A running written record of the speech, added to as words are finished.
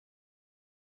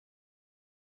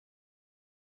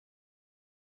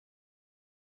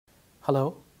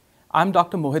Hello, I'm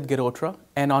Dr. Mohit Girotra,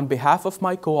 and on behalf of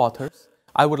my co-authors,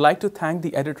 I would like to thank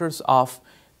the editors of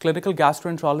Clinical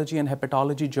Gastroenterology and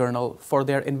Hepatology Journal for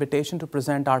their invitation to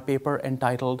present our paper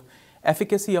entitled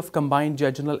Efficacy of Combined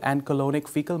Jejunal and Colonic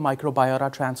Fecal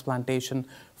Microbiota Transplantation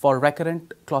for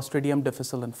Recurrent Clostridium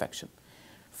difficile infection.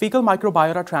 Fecal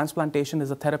microbiota transplantation is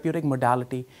a therapeutic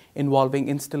modality involving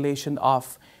instillation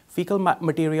of fecal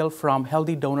material from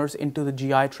healthy donors into the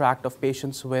GI tract of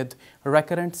patients with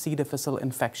recurrent C. difficile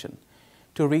infection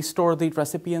to restore the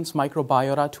recipient's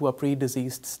microbiota to a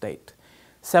pre-diseased state.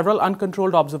 Several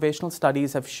uncontrolled observational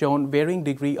studies have shown varying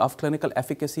degree of clinical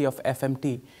efficacy of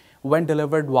FMT when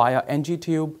delivered via NG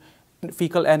tube,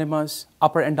 fecal enemas,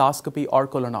 upper endoscopy, or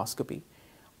colonoscopy.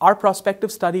 Our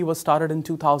prospective study was started in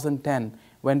 2010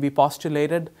 when we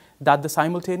postulated that the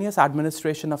simultaneous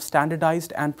administration of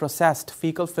standardized and processed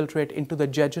fecal filtrate into the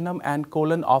jejunum and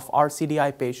colon of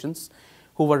RCDI patients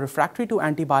who were refractory to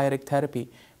antibiotic therapy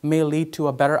may lead to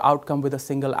a better outcome with a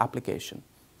single application.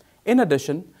 In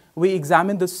addition, we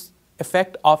examined this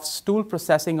effect of stool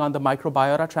processing on the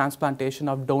microbiota transplantation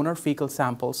of donor fecal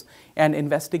samples and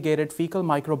investigated fecal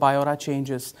microbiota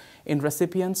changes in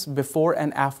recipients before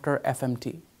and after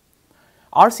FMT.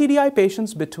 RCDI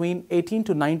patients between 18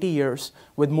 to 90 years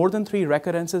with more than 3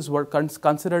 recurrences were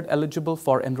considered eligible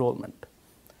for enrollment.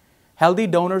 Healthy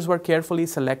donors were carefully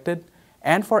selected,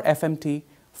 and for FMT,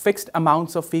 fixed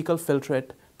amounts of fecal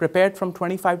filtrate prepared from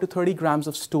 25 to 30 grams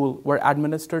of stool were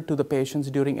administered to the patients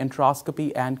during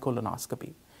enteroscopy and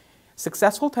colonoscopy.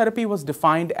 Successful therapy was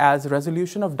defined as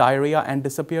resolution of diarrhea and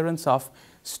disappearance of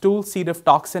stool C. diff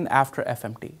toxin after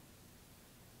FMT.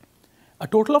 A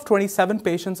total of 27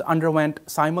 patients underwent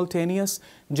simultaneous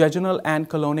jejunal and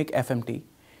colonic FMT.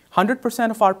 100%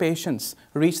 of our patients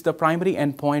reached the primary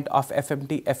endpoint of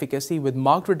FMT efficacy with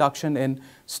marked reduction in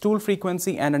stool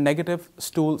frequency and a negative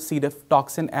stool C. diff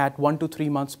toxin at 1 to 3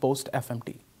 months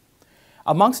post-FMT.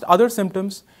 Amongst other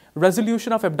symptoms,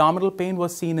 resolution of abdominal pain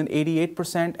was seen in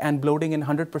 88% and bloating in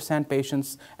 100%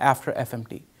 patients after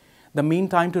FMT. The mean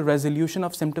time to resolution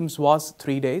of symptoms was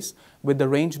 3 days, with the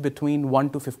range between 1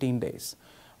 to 15 days.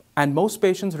 And most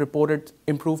patients reported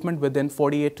improvement within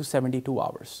 48 to 72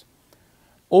 hours.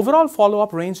 Overall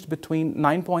follow-up ranged between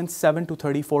 9.7 to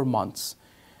 34 months.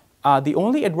 The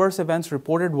only adverse events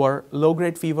reported were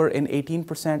low-grade fever in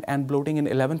 18% and bloating in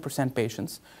 11%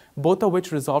 patients, both of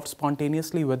which resolved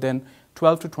spontaneously within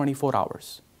 12 to 24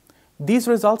 hours. These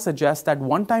results suggest that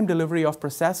one-time delivery of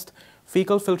processed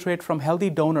fecal filtrate from healthy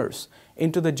donors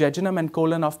into the jejunum and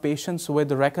colon of patients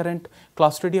with recurrent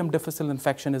Clostridium difficile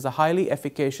infection is a highly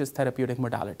efficacious therapeutic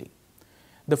modality.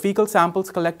 The fecal samples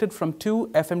collected from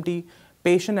 2 FMT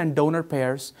patient and donor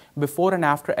pairs before and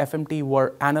after FMT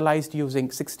were analyzed using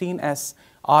 16S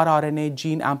rRNA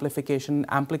gene amplification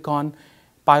amplicon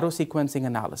pyrosequencing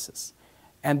analysis.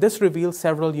 And this reveals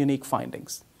several unique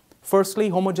findings. Firstly,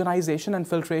 homogenization and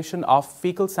filtration of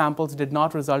fecal samples did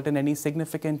not result in any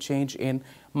significant change in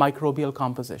microbial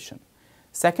composition.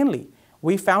 Secondly,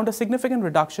 we found a significant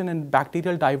reduction in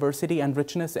bacterial diversity and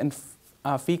richness in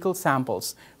fecal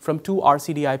samples from 2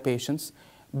 RCDI patients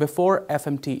before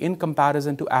FMT in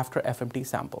comparison to after FMT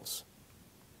samples.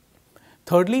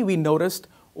 Thirdly, we noticed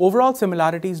overall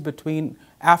similarities between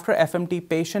after FMT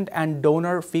patient and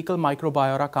donor fecal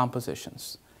microbiota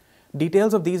compositions.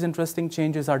 Details of these interesting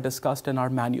changes are discussed in our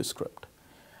manuscript.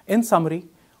 In summary,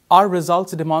 our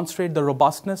results demonstrate the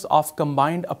robustness of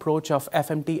combined approach of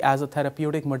FMT as a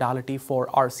therapeutic modality for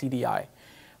RCDI.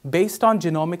 Based on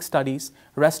genomic studies,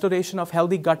 restoration of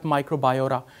healthy gut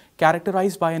microbiota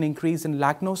characterized by an increase in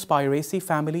Lactobacillus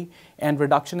family and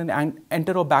reduction in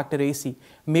Enterobacteriaceae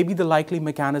may be the likely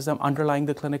mechanism underlying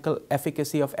the clinical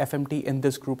efficacy of FMT in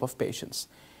this group of patients.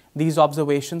 These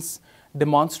observations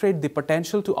demonstrate the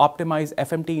potential to optimize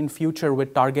FMT in future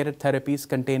with targeted therapies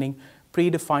containing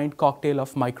predefined cocktail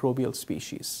of microbial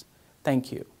species. Thank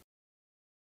you.